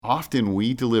Often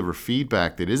we deliver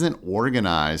feedback that isn't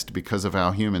organized because of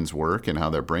how humans work and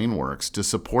how their brain works to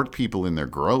support people in their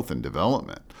growth and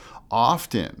development.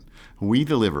 Often we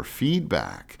deliver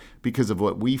feedback because of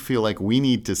what we feel like we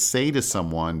need to say to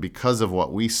someone because of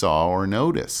what we saw or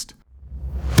noticed.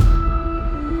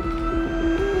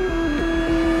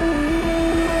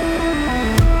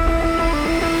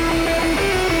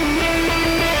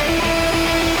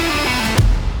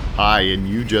 Hi, and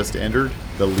you just entered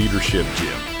the Leadership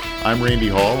Gym. I'm Randy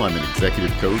Hall. I'm an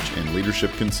executive coach and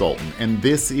leadership consultant, and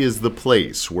this is the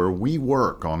place where we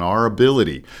work on our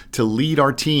ability to lead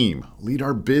our team, lead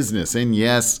our business, and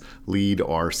yes, lead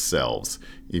ourselves.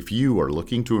 If you are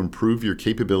looking to improve your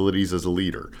capabilities as a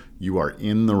leader, you are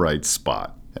in the right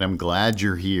spot. And I'm glad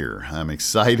you're here. I'm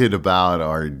excited about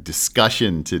our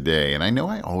discussion today. And I know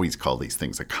I always call these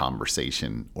things a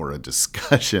conversation or a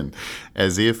discussion,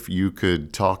 as if you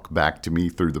could talk back to me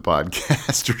through the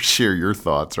podcast or share your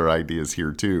thoughts or ideas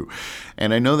here too.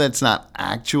 And I know that's not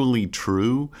actually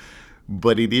true,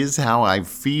 but it is how I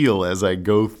feel as I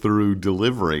go through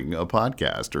delivering a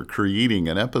podcast or creating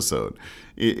an episode.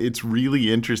 It's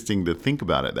really interesting to think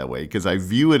about it that way because I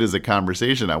view it as a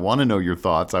conversation. I want to know your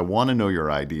thoughts. I want to know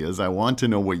your ideas. I want to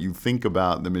know what you think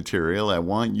about the material. I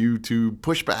want you to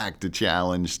push back, to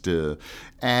challenge, to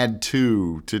add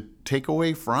to take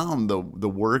away from the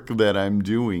work that I'm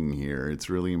doing here. It's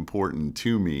really important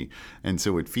to me. And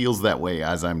so it feels that way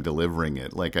as I'm delivering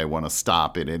it. Like I want to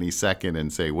stop at any second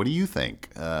and say, what do you think?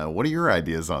 What are your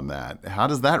ideas on that? How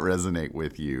does that resonate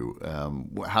with you?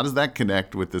 How does that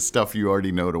connect with the stuff you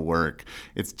already know to work?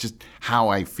 It's just how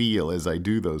I feel as I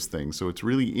do those things. So it's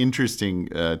really interesting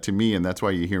to me. And that's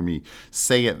why you hear me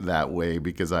say it that way,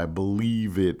 because I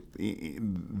believe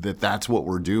that's what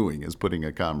we're doing, is putting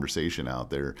a conversation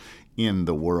out there in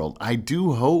the world. I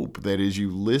do hope that as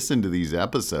you listen to these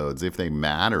episodes, if they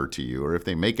matter to you or if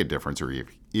they make a difference, or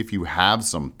if you have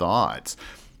some thoughts,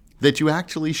 that you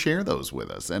actually share those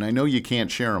with us. And I know you can't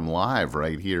share them live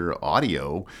right here,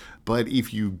 audio, but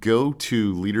if you go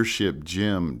to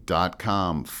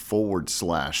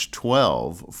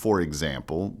leadershipgym.com/12, for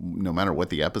example, no matter what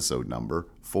the episode number,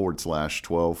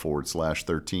 /12,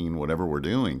 /13, whatever we're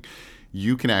doing,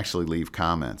 you can actually leave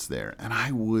comments there. And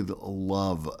I would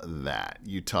love that.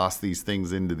 You toss these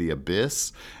things into the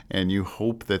abyss and you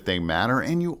hope that they matter.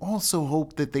 And you also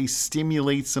hope that they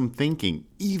stimulate some thinking,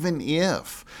 even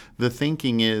if the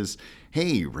thinking is,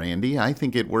 hey, Randy, I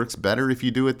think it works better if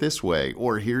you do it this way.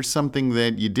 Or here's something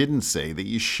that you didn't say that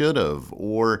you should have.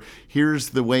 Or here's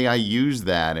the way I use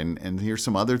that. And here's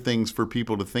some other things for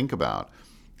people to think about.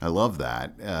 I love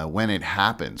that when it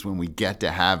happens, when we get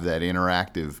to have that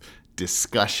interactive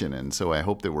discussion. And so I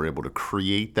hope that we're able to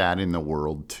create that in the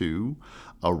world too,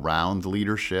 around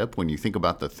leadership. When you think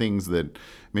about the things that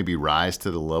maybe rise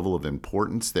to the level of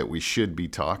importance that we should be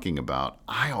talking about,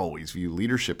 I always view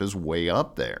leadership as way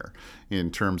up there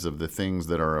in terms of the things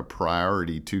that are a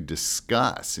priority to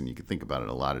discuss. And you can think about it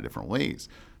a lot of different ways.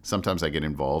 Sometimes I get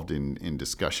involved in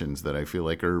discussions that I feel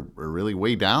like are really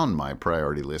way down my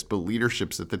priority list, but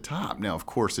leadership's at the top. Now, of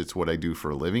course, it's what I do for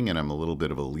a living, and I'm a little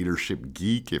bit of a leadership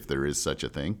geek, if there is such a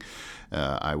thing.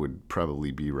 I would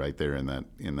probably be right there in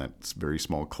that very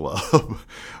small club.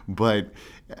 But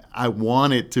I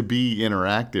want it to be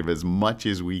interactive as much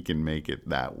as we can make it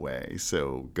that way.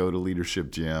 So go to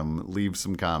Leadership Gym, leave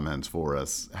some comments for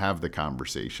us, have the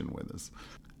conversation with us.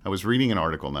 I was reading an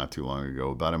article not too long ago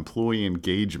about employee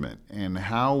engagement and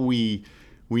how we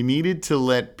needed to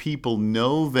let people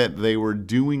know that they were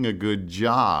doing a good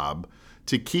job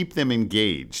to keep them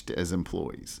engaged as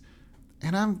employees.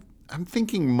 And I'm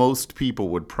thinking most people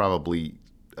would probably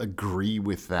agree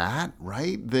with that,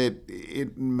 right? That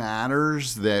it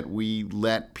matters that we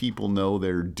let people know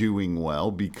they're doing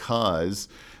well because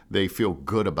they feel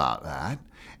good about that.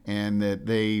 And that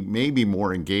they may be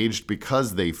more engaged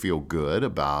because they feel good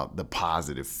about the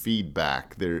positive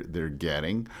feedback they're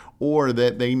getting, or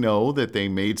that they know that they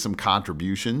made some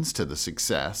contributions to the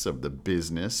success of the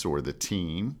business or the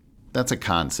team. That's a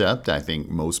concept I think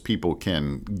most people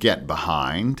can get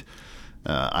behind.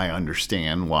 I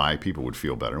understand why people would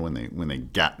feel better when they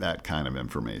get that kind of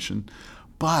information.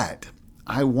 But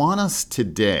I want us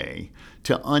today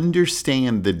to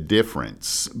understand the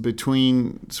difference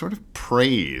between sort of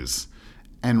praise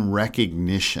and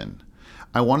recognition.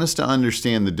 I want us to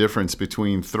understand the difference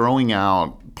between throwing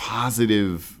out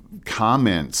positive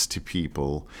comments to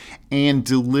people and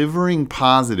delivering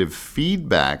positive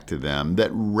feedback to them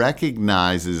that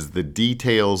recognizes the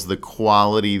details, the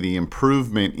quality, the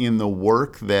improvement in the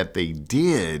work that they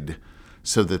did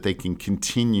so that they can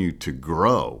continue to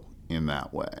grow in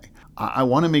that way. I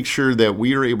want to make sure that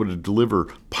we are able to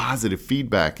deliver positive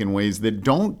feedback in ways that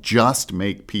don't just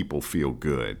make people feel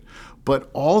good, but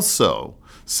also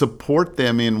support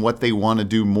them in what they want to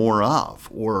do more of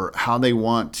or how they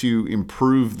want to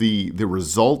improve the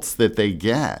results that they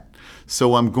get.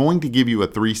 So I'm going to give you a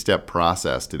 3-step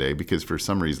process today because for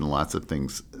some reason lots of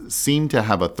things seem to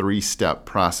have a 3-step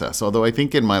process. Although I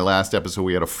think in my last episode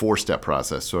we had a 4-step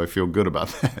process, so I feel good about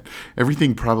that.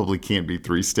 Everything probably can't be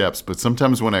 3 steps, but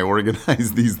sometimes when I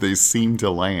organize these, they seem to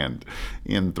land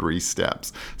in 3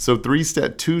 steps. So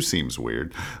 3-step 2 seems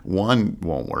weird. 1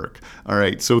 won't work. All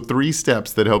right, so 3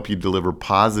 steps that help you deliver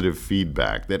positive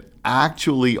feedback that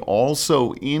actually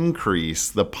also increase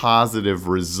the positive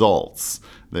results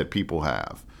that people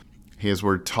have. Hey, as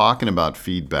we're talking about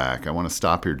feedback, I want to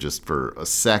stop here just for a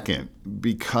second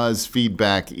because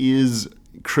feedback is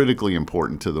critically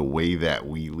important to the way that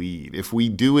we lead. If we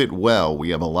do it well,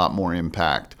 we have a lot more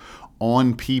impact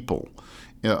on people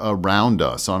around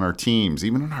us, on our teams,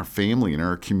 even in our family, in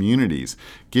our communities.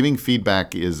 Giving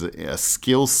feedback is a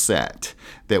skill set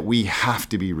that we have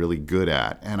to be really good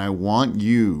at, and I want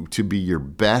you to be your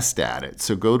best at it.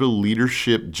 So go to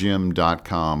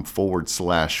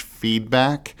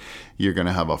leadershipgym.com/feedback. You're going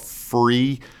to have a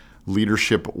free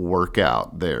leadership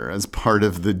workout there as part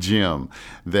of the gym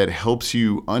that helps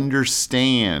you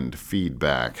understand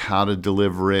feedback, how to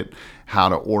deliver it, how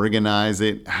to organize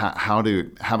it, how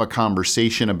to have a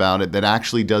conversation about it that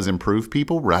actually does improve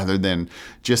people rather than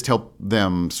just help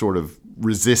them sort of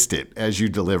resist it as you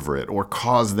deliver it or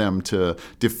cause them to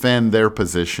defend their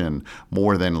position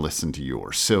more than listen to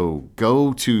yours. So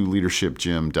go to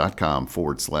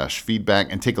leadershipgym.com/feedback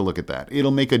and take a look at that.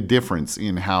 It'll make a difference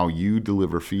in how you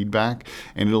deliver feedback,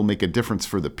 and it'll make a difference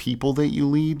for the people that you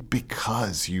lead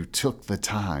because you took the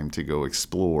time to go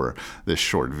explore this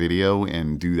short video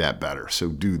and do that better. So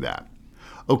do that.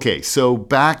 Okay, so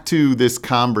back to this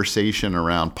conversation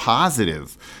around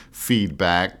positive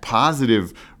feedback,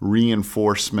 positive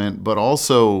reinforcement, but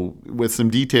also with some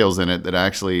details in it that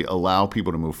actually allow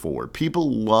people to move forward.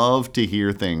 People love to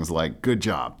hear things like, good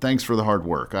job, thanks for the hard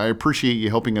work, I appreciate you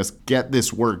helping us get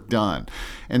this work done,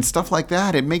 and stuff like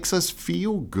that. It makes us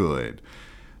feel good.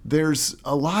 There's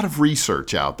a lot of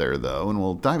research out there, though, and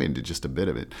we'll dive into just a bit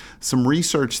of it. Some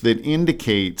research that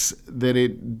indicates that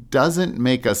it doesn't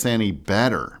make us any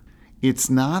better. It's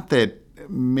not that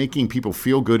making people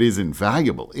feel good isn't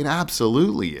valuable. It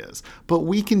absolutely is. But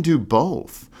we can do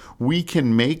both. We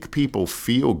can make people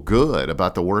feel good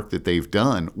about the work that they've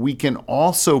done. We can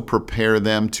also prepare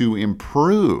them to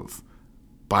improve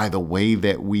by the way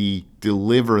that we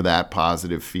deliver that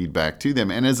positive feedback to them.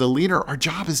 And as a leader, our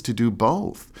job is to do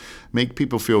both. Make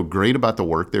people feel great about the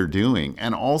work they're doing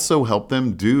and also help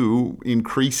them do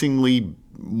increasingly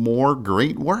more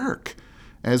great work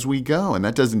as we go. And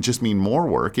that doesn't just mean more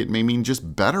work, it may mean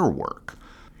just better work.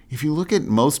 If you look at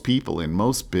most people in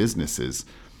most businesses,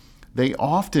 they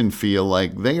often feel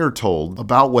like they are told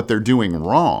about what they're doing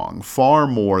wrong far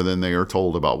more than they are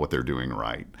told about what they're doing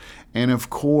right. And of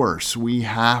course, we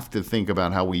have to think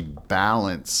about how we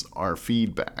balance our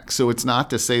feedback. So it's not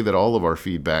to say that all of our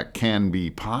feedback can be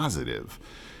positive.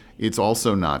 It's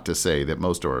also not to say that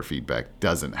most of our feedback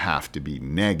doesn't have to be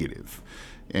negative.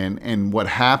 And what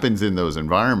happens in those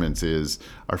environments is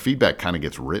our feedback kind of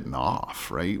gets written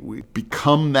off, right? We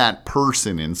become that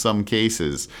person in some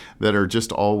cases that are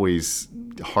just always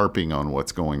harping on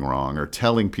what's going wrong or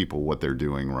telling people what they're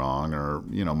doing wrong, or,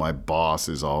 my boss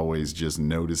is always just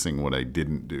noticing what I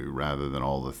didn't do rather than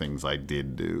all the things I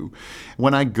did do.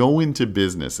 When I go into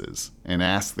businesses and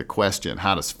ask the question,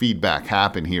 how does feedback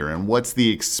happen here and what's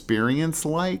the experience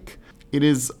like? It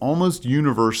is almost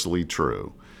universally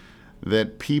true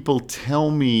that people tell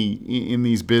me in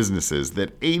these businesses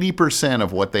that 80%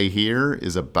 of what they hear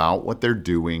is about what they're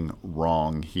doing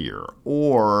wrong here,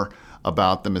 or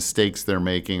about the mistakes they're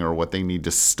making, or what they need to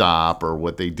stop, or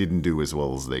what they didn't do as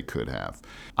well as they could have.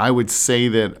 I would say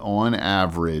that on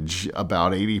average,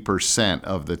 about 80%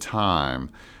 of the time,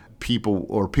 people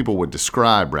would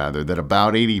describe rather that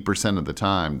about 80% of the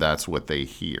time, that's what they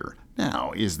hear.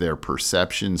 Now, is their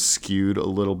perception skewed a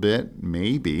little bit?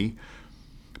 Maybe.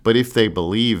 But if they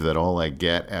believe that all I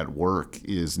get at work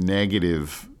is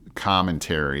negative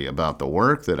commentary about the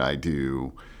work that I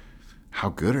do, how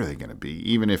good are they going to be,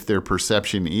 even if their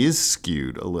perception is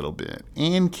skewed a little bit?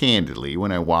 And candidly,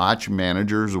 when I watch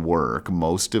managers work,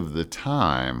 most of the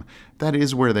time, that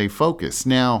is where they focus.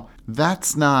 Now,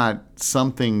 that's not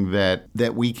something that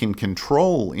we can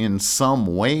control in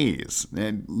some ways.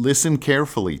 And listen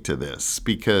carefully to this,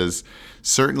 because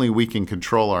certainly we can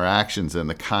control our actions and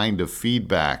the kind of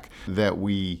feedback that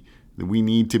we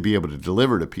need to be able to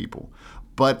deliver to people.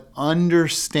 but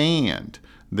understand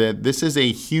that this is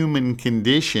a human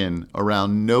condition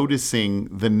around noticing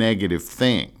the negative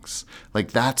things.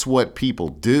 Like, that's what people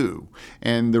do.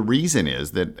 And the reason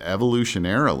is that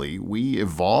evolutionarily, we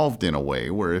evolved in a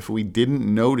way where if we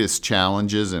didn't notice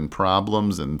challenges and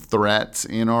problems and threats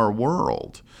in our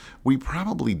world, we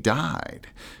probably died.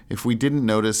 If we didn't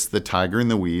notice the tiger in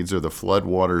the weeds or the flood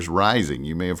waters rising,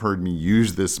 you may have heard me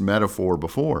use this metaphor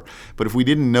before, but if we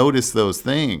didn't notice those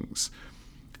things,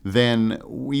 then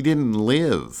we didn't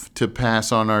live to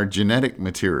pass on our genetic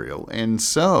material. And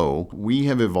so we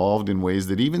have evolved in ways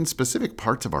that even specific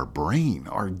parts of our brain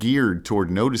are geared toward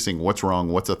noticing what's wrong,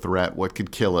 what's a threat, what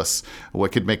could kill us,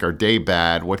 what could make our day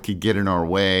bad, what could get in our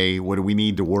way, what do we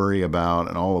need to worry about,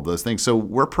 and all of those things. So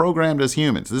we're programmed as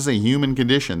humans. This is a human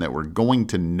condition that we're going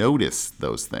to notice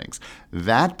those things.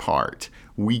 That part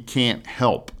we can't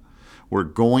help. We're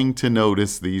going to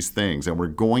notice these things, and we're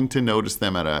going to notice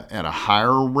them at a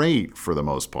higher rate, for the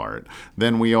most part,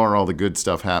 than we are all the good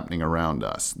stuff happening around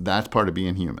us. That's part of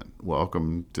being human.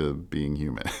 Welcome to being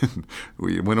human.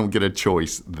 we don't get a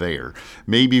choice there.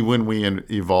 Maybe when we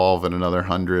evolve in another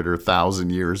 100 or 1,000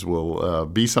 years, we'll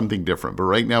be something different. But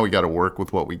right now, we got to work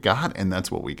with what we got, and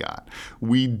that's what we got.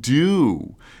 We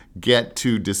do get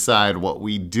to decide what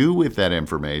we do with that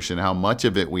information, how much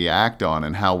of it we act on,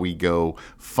 and how we go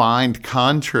find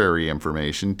contrary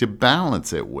information to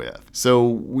balance it with. So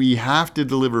we have to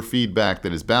deliver feedback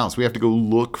that is balanced. We have to go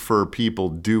look for people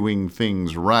doing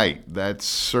things right. That's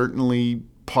certainly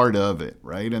part of it,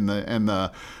 right? And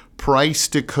the price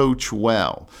to coach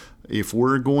well. If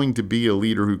we're going to be a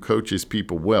leader who coaches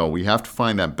people well, we have to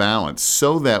find that balance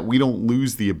so that we don't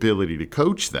lose the ability to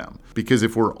coach them. Because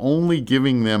if we're only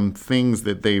giving them things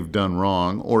that they've done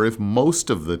wrong, or if most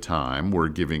of the time we're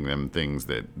giving them things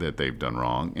that they've done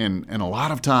wrong, and a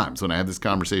lot of times when I have this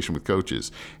conversation with coaches,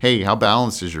 hey, how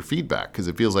balanced is your feedback? Because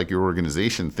it feels like your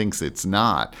organization thinks it's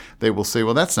not. They will say,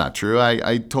 well, that's not true.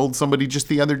 I told somebody just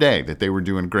the other day that they were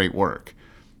doing great work.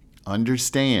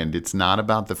 Understand, it's not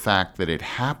about the fact that it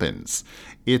happens.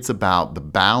 It's about the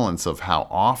balance of how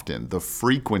often, the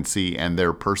frequency, and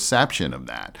their perception of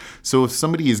that. So if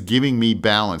somebody is giving me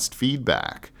balanced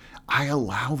feedback, I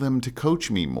allow them to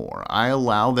coach me more. I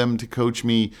allow them to coach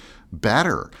me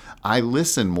better. I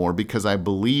listen more because I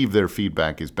believe their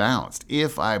feedback is balanced.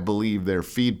 If I believe their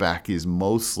feedback is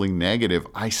mostly negative,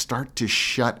 I start to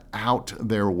shut out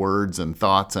their words and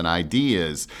thoughts and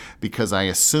ideas because I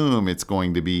assume it's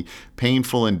going to be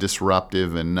painful and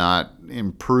disruptive and not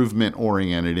improvement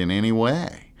oriented in any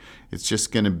way. It's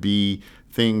just going to be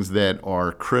things that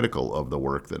are critical of the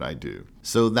work that I do.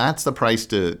 So that's the price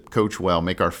to coach well,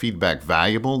 make our feedback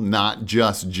valuable, not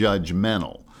just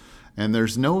judgmental. And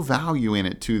there's no value in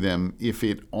it to them if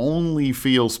it only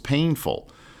feels painful.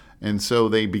 And so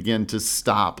they begin to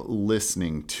stop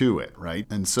listening to it, right?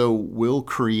 And so we'll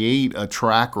create a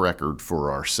track record for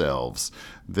ourselves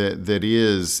that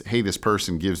is, hey, this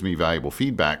person gives me valuable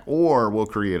feedback. Or we'll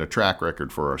create a track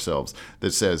record for ourselves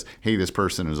that says, hey, this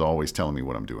person is always telling me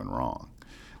what I'm doing wrong.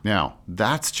 Now,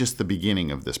 that's just the beginning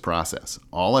of this process.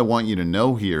 All I want you to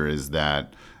know here is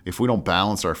that if we don't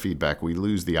balance our feedback, we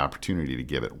lose the opportunity to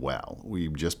give it well. We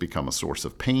just become a source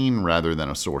of pain rather than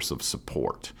a source of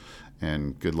support.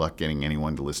 And good luck getting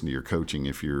anyone to listen to your coaching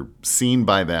if you're seen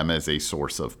by them as a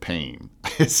source of pain.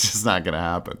 It's just not going to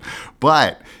happen.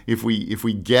 But if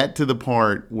we get to the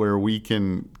part where we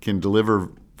can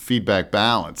deliver feedback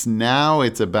balance, now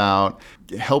it's about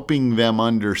helping them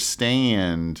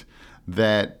understand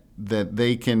that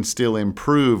they can still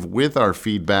improve with our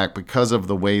feedback because of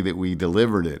the way that we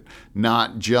delivered it.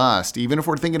 Not just, even if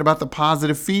we're thinking about the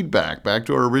positive feedback, back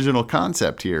to our original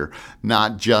concept here,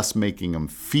 not just making them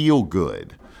feel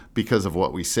good because of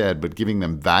what we said, but giving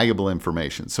them valuable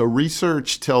information. So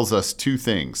research tells us two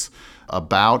things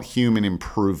about human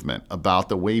improvement, about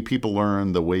the way people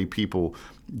learn, the way people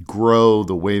grow,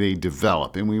 the way they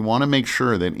develop. And we want to make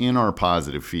sure that in our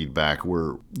positive feedback,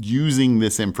 we're using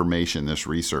this information, this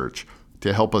research,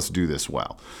 to help us do this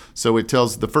well. So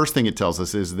the first thing it tells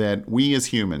us is that we as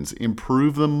humans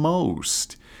improve the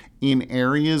most in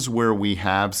areas where we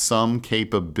have some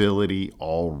capability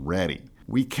already.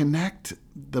 We connect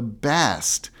the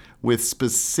best with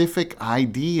specific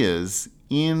ideas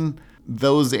in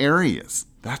those areas.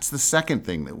 That's the second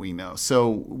thing that we know. So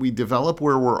we develop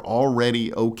where we're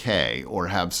already okay or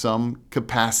have some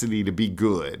capacity to be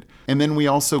good. And then we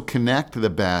also connect the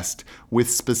best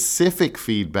with specific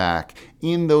feedback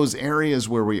in those areas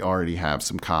where we already have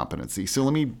some competency. So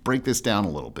let me break this down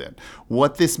a little bit.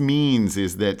 What this means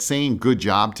is that saying good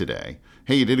job today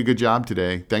Hey, you did a good job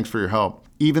today. Thanks for your help.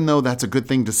 Even though that's a good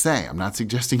thing to say, I'm not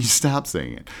suggesting you stop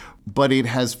saying it. But it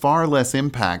has far less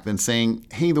impact than saying,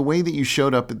 hey, the way that you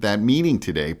showed up at that meeting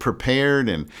today, prepared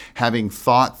and having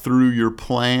thought through your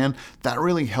plan, that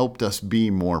really helped us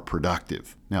be more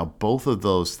productive. Now, both of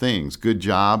those things, good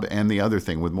job and the other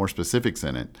thing with more specifics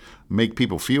in it, make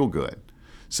people feel good.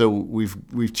 So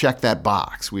we've checked that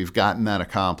box. We've gotten that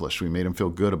accomplished. We made them feel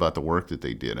good about the work that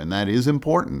they did. And that is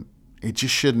important. It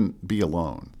just shouldn't be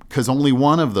alone, because only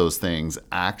one of those things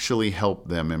actually help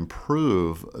them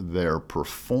improve their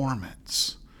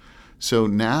performance. So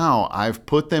now I've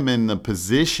put them in the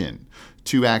position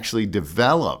to actually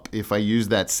develop. If I use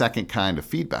that second kind of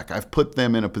feedback, I've put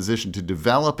them in a position to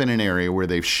develop in an area where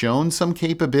they've shown some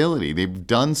capability, they've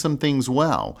done some things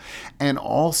well, and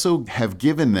also have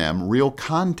given them real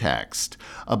context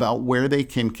about where they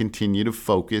can continue to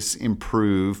focus,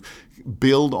 improve,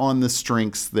 build on the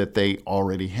strengths that they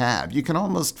already have. You can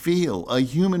almost feel a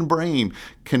human brain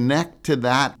connect to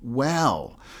that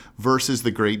well versus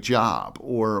the great job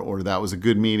or that was a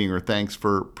good meeting or thanks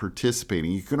for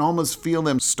participating. You can almost feel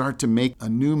them start to make a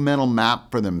new mental map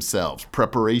for themselves.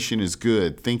 Preparation is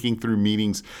good. Thinking through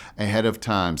meetings ahead of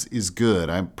times is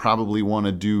good. I probably want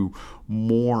to do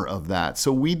more of that.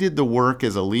 So we did the work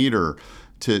as a leader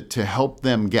to help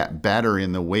them get better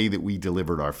in the way that we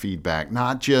delivered our feedback,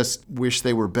 not just wish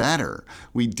they were better.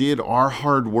 We did our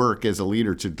hard work as a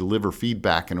leader to deliver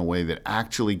feedback in a way that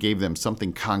actually gave them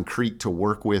something concrete to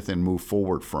work with and move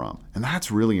forward from. And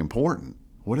that's really important.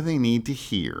 What do they need to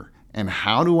hear? And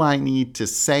how do I need to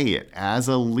say it as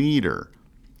a leader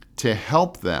to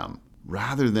help them,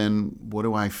 rather than what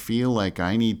do I feel like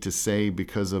I need to say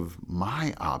because of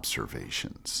my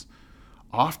observations?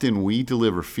 Often we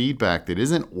deliver feedback that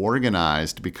isn't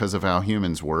organized because of how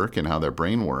humans work and how their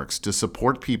brain works to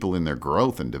support people in their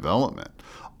growth and development.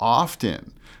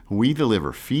 Often we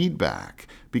deliver feedback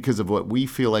because of what we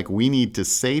feel like we need to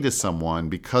say to someone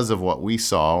because of what we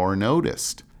saw or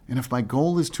noticed. And if my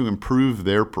goal is to improve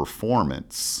their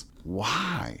performance,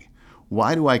 why?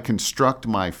 Why do I construct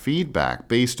my feedback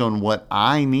based on what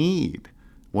I need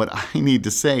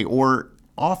to say? Or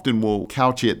often we'll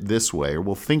couch it this way, or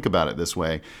we'll think about it this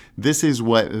way. This is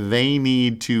what they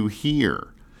need to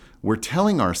hear. We're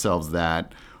telling ourselves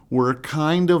that. We're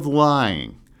kind of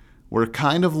lying. We're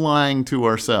kind of lying to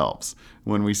ourselves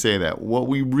when we say that. What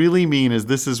we really mean is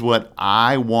this is what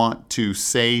I want to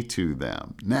say to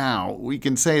them. Now, we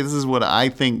can say this is what I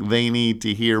think they need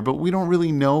to hear, but we don't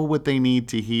really know what they need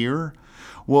to hear.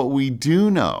 What we do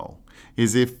know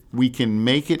is if we can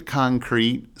make it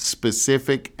concrete,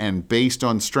 specific, and based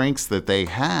on strengths that they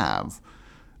have,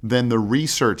 then the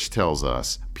research tells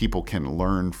us people can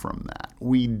learn from that.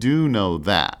 We do know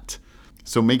that.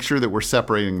 So make sure that we're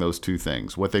separating those two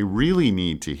things. What they really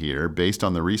need to hear based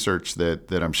on the research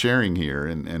that I'm sharing here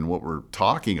and what we're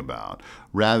talking about,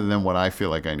 rather than what I feel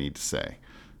like I need to say.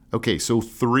 Okay, so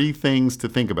 3 things to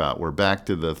think about. We're back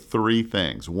to the 3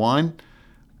 things. 1,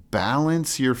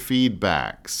 balance your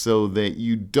feedback so that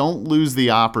you don't lose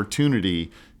the opportunity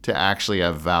to actually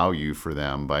have value for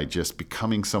them by just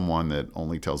becoming someone that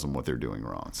only tells them what they're doing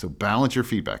wrong. So balance your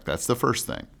feedback. That's the first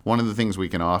thing. One of the things we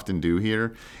can often do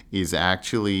here is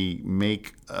actually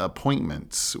make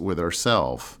appointments with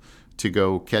ourselves to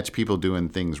go catch people doing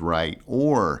things right,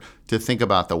 or to think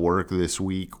about the work this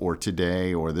week or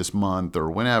today or this month or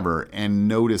whenever and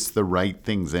notice the right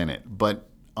things in it. But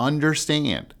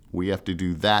understand, we have to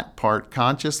do that part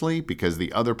consciously because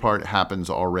the other part happens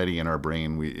already in our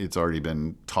brain. It's already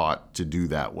been taught to do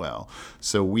that well.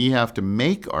 So we have to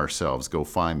make ourselves go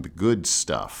find the good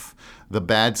stuff. The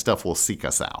bad stuff will seek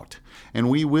us out. And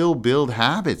we will build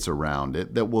habits around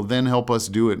it that will then help us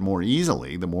do it more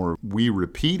easily the more we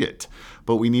repeat it.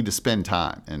 But we need to spend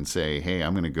time and say, hey,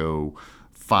 I'm going to go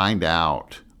find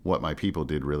out what my people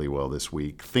did really well this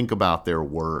week. Think about their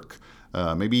work.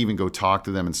 Maybe even go talk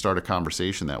to them and start a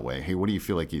conversation that way. Hey, what do you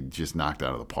feel like you just knocked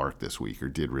out of the park this week or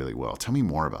did really well? Tell me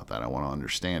more about that. I want to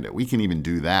understand it. We can even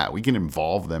do that. We can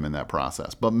involve them in that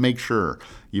process, but make sure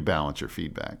you balance your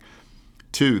feedback.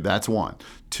 2, that's 1.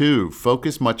 2,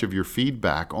 focus much of your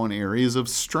feedback on areas of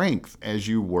strength as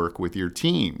you work with your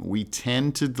team. We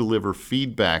tend to deliver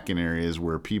feedback in areas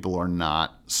where people are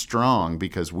not strong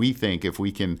because we think if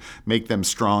we can make them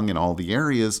strong in all the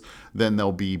areas, then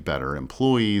they'll be better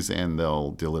employees and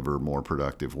they'll deliver more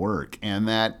productive work. And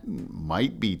that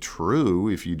might be true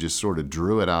if you just sort of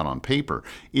drew it out on paper.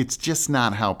 It's just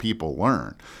not how people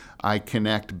learn. I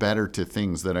connect better to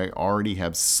things that I already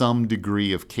have some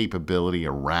degree of capability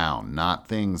around, not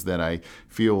things things that I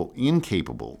feel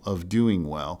incapable of doing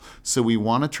well. So we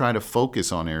want to try to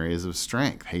focus on areas of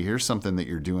strength. Hey, here's something that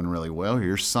you're doing really well.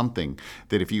 Here's something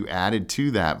that if you added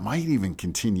to that might even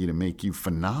continue to make you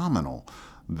phenomenal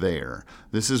there.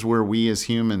 This is where we as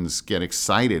humans get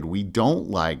excited. We don't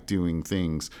like doing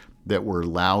things that we're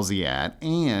lousy at,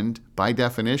 and by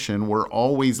definition, we're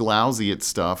always lousy at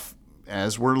stuff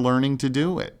as we're learning to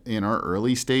do it in our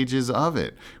early stages of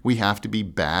it. We have to be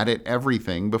bad at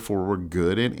everything before we're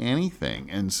good at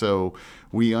anything. And so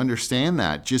we understand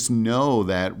that. Just know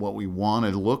that what we want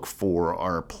to look for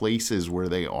are places where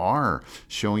they are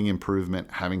showing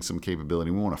improvement, having some capability.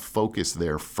 We want to focus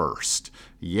there first.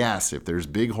 Yes, if there's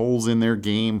big holes in their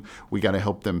game, we got to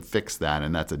help them fix that.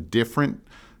 And that's a different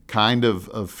kind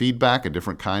of feedback, a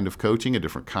different kind of coaching, a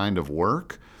different kind of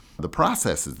work. The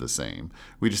process is the same.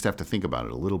 We just have to think about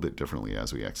it a little bit differently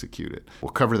as we execute it. We'll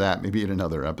cover that maybe in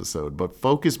another episode, but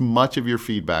focus much of your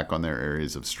feedback on their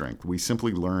areas of strength. We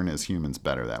simply learn as humans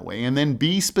better that way. And then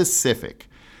be specific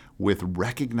with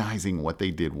recognizing what they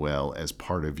did well as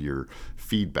part of your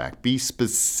feedback. Be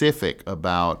specific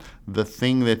about the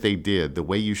thing that they did, the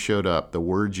way you showed up, the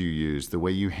words you used, the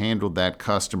way you handled that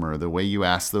customer, the way you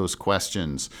asked those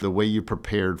questions, the way you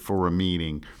prepared for a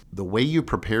meeting, the way you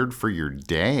prepared for your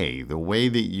day, the way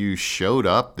that you showed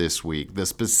up this week, the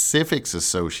specifics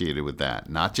associated with that.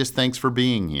 Not just thanks for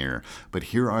being here, but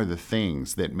here are the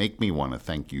things that make me want to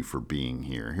thank you for being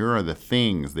here. Here are the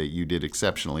things that you did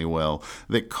exceptionally well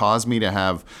that cause me to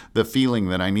have the feeling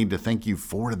that I need to thank you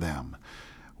for them.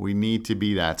 We need to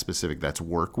be that specific. That's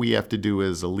work we have to do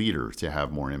as a leader to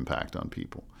have more impact on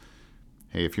people.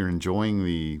 Hey, if you're enjoying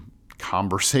the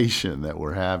conversation that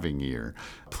we're having here,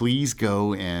 please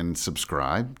go and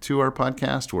subscribe to our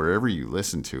podcast wherever you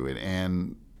listen to it,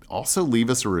 and also leave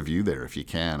us a review there if you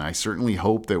can. I certainly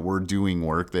hope that we're doing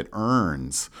work that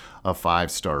earns a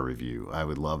 5-star review. I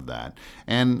would love that.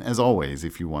 And as always,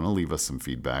 if you want to leave us some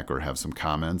feedback or have some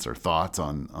comments or thoughts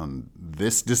on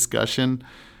this discussion,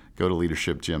 go to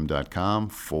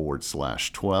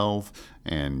leadershipgym.com/12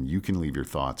 and you can leave your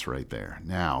thoughts right there.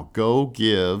 Now, go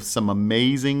give some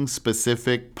amazing,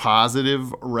 specific,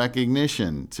 positive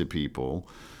recognition to people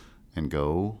and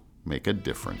go make a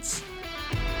difference.